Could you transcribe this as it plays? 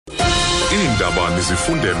Iindaba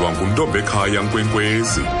nizifundelwa nguNtombekhaya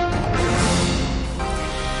Nkwenkwezi.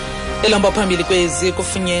 Elihamba phambili kwezi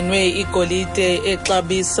kufunyenwe igolide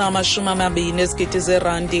exabisa amashumi amabini ezigidi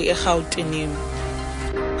zeeRandi eRautini.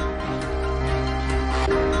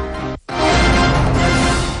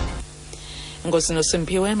 Ngosi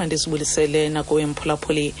noSimpiwe mandisibulisele nakuwe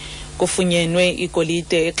mphulaphuli. Kufunyenwe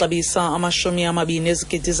igolide exabisa amashumi amabini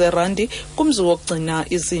ezigidi zeeRandi kumzi wokugcina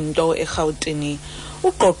izinto eRautini.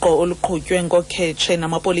 Uqoqo oluqhutywe ngokhetshe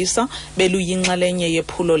namapolisa beluyinxalenye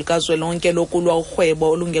yephulo likazwelonke lokulwa urhwebo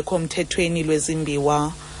olungekho mthethweni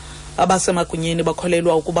lwezimbiwa. Abasemagunyeni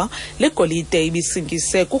bakholelwa ukuba le golide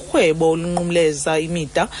ibisingise kurhwebo olunqumleza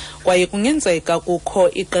imida kwaye kungenzeka kukho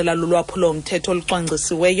iqela lolwaphulo mthetho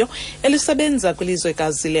olucwangcisiweyo elisebenza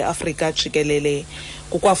kwilizwekazi leAfrika jikelele.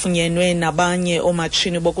 Kukwafunyenwe nabanye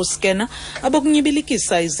oomatshini bokuskena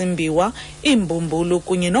abokunyibilikisa izimbiwa, iimbumbulu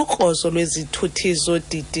kunye nokrozo lwezithuthi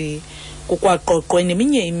zodidi. Kukwaqoqwe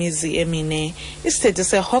neminye imizi emine. Isithethi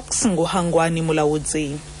seHawks nguHangwani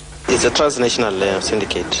Mulawudzi. It's a transnational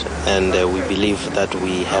syndicate, and we believe that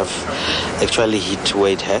we have actually hit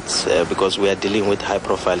where it hurts because we are dealing with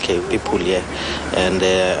high-profile people here, and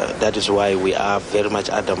that is why we are very much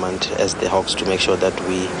adamant as the Hawks to make sure that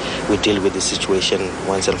we deal with the situation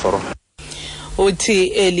once and for all. Uthi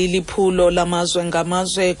eli liphulo lamazwe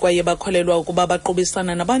ngamazwe kwaye bakholelwa ukuba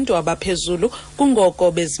baqubisana nabantu abaphezulu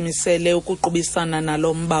kungoko bezimisele ukuqubisana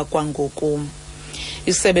nalo mba kwangoku.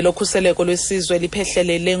 Isebe lokhuseleko lwesizwe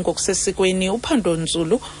liphehlelele ngokusesikweni uphando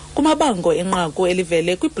nzulu kumabango enqaku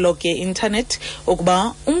elivele kwiblog ye-internet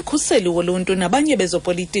ukuba umkhuseli woluntu nabanye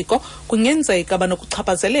bezopolitiko kungenzeka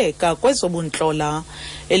banokuchaphazeleka kwezobuntlola.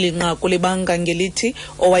 Eli nqaku libanga ngelithi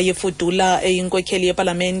owayefudula eyinkokheli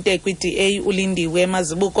yepalamente kwi-DA uLindiwe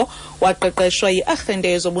Mazibuko waqeqeshwa yi-arhente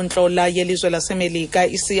yezobuntlola yelizwe laseMelika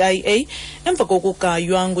i-CIA emva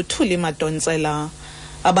kokugaywa nguThuli Madonsela.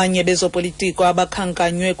 Abanye bezopolitiko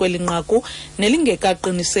abakhankanywe kweli nqaku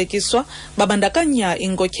nelingekaqinisekiswa babandakanya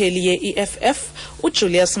inkokheli ye-EFF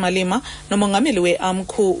uJulius Malema nomongameli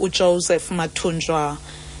we-AMCU uJoseph Mathunjwa.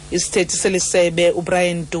 Isithethi selisebe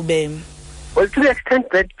uBrian Dube. Well, to the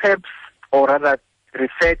extent that perhaps, or rather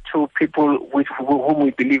refer to people with whom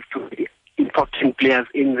we believe to be important players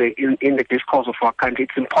in the discourse of our country,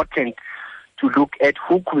 it's important to look at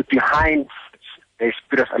who could be behind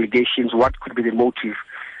spurious allegations, what could be the motive.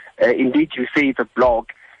 Indeed, you say it's a blog,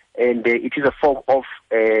 and it is a form of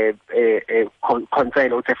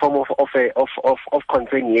concern, or it's a form of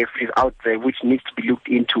concern, yes, is out there, which needs to be looked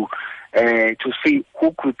into to see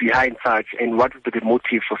who could be behind such and what would be the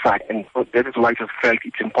motive for such. And that is why I just felt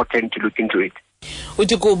it's important to look into it.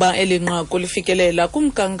 Uthi kuba eli nqaku lifikelela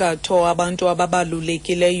kumgangatho abantu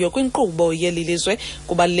ababalulekileyo kwinkqubo yeli lizwe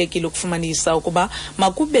kubalulekile ukufumanisa ukuba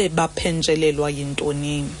makube baphenjelelwa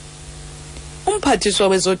yintoni. Umphathiswa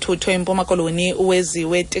wezothutho eMpuma Koloni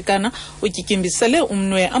uWeziwe Tikana utyikimbisele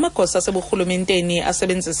umnwe amagosa aseburhulumenteni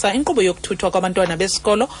asebenzisa inkqubo yokuthuthwa kwabantwana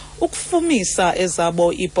besikolo ukufumisa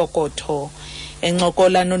ezabo ipokotho.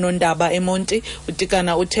 Encokola noNondaba eMonti,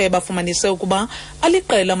 uTikana uthe bafumanise ukuba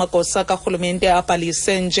aliqela amagosa karhulumente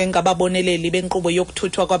abhalise njengababoneleli benkqubo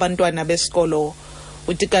yokuthuthwa kwabantwana besikolo.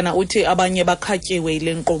 uTikana uthi abanye bakhatyiwe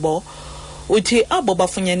ile nkqubo. Uthi abo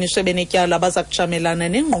bafunyaniswe benetyala baza kujamelana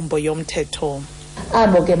nengqumbo yomthetho.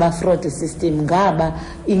 Abo ke ba-fraud system ngaba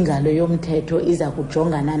ingalo yomthetho iza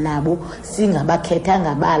kujongana nabo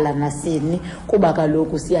singabakhethanga bala nasini kuba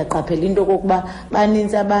kaloku siyaqaphela into kokuba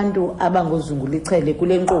baninzi abantu abangozungulichele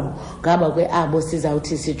kule nkqubo ngaba ke abo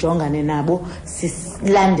sizawuthi sijongane nabo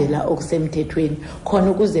silandela okusemthethweni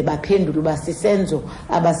khona ukuze baphendule uba sisenzo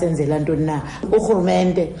abasenzela ntoni na.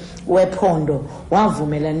 Urhulumente wephondo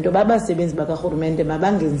wavumela into babasebenzi bakarhulumente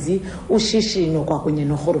mabangenzi ushishino kwakunye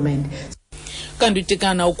norhulumente. Kanti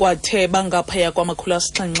uTikana ukwathe bangaphaya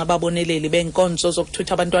kwama-700 ababoneleli beenkonzo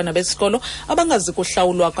zokuthutha abantwana besikolo abangazi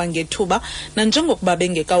kuhlawulwa kwangethuba nanjengokuba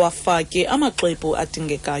bengekawafaki amaxwebhu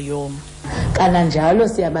adingekayo. Kananjalo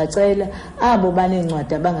siyabacela abo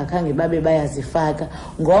baneencwadi abangakhange babe bayazifaka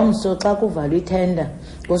ngomso xa kuvalwa ithenda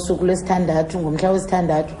ngosuku lwesithandathu ngomhla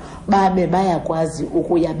wesithandathu babe bayakwazi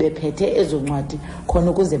ukuya bephethe ezo ncwadi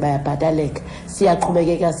khona ukuze bayabhataleka.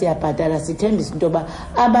 Siyaqhubekeka siyabhatala sithembisa into yoba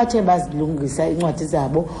abathe bazilungisa iincwadi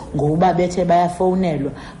zabo ngokuba bethe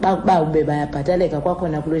bayafowunelwa bawube bayabhataleka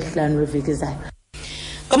kwakhona kuLwesihlanu lweveki zayo.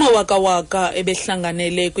 Kamawaka-waka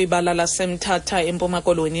ebehlanganele kwibala laseMthatha eMpuma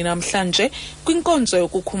Koloni namhlanje kwinkonzo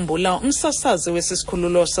yokukhumbula umsasazi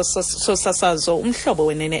wesisikhululo sosasazo uMhlobo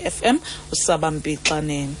Wenene FM uSaba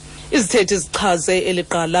Mpixane. Izithethi zichaze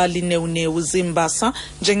eliqala linewunewu zimbasa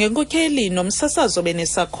njengenkokheli nomsasazo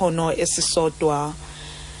benesakhono esisodwa.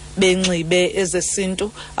 benxibe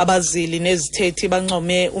ezesintu, abazili nezithethi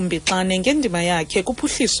bancome uMbixane ngendima yakhe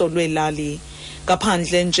kuphuhliso lwelali.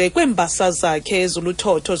 Ngaphandle nje kwembasa zakhe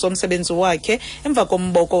ezuluthotho zomsebenzi wakhe emva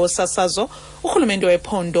komboko wosasazo, urhulumente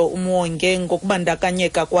wephondo umwonge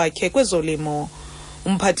ngokubandakanyeka kwakhe kwezolimo.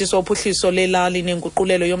 Umphathiswa wophuhliso lelali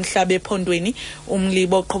nenguqulelo yomhlaba ephondweni,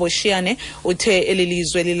 uMlibo Qhoboshiyane, uthe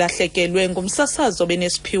elilizwe lilahlekelwe ngumsasazo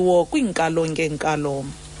benesiphiwo kwiinkalo ngeenkalo.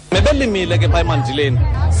 Mebelimile ke phaa emandileni,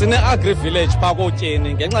 sine-agri village phaa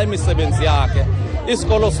kotyeni ngenxa yemisebenzi yakhe.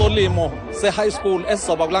 Isikolo solimo se-high school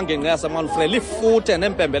esizoba kulaa ngingqi yaseManfrey lifuthe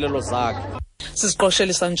neempembelelo zakhe.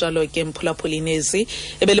 Sisiqoshelisa njalo ke mphulaphulini ezi.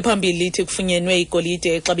 Ebeliphambili lithi kufunyenwe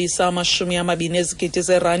igolide exabisa amashumi amabini ezigidi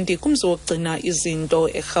zeeRandi kumzi wokugcina izinto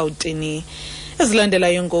eRautini.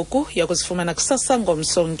 Ezilandelayo ngoku yakuzifumana kusasa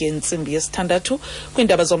ngomso ngentsimbi yesithandathu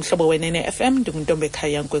kwiindaba zomhlobo Wenene Fm.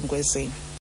 Ndinguntombekhaya Nkwenkwezi.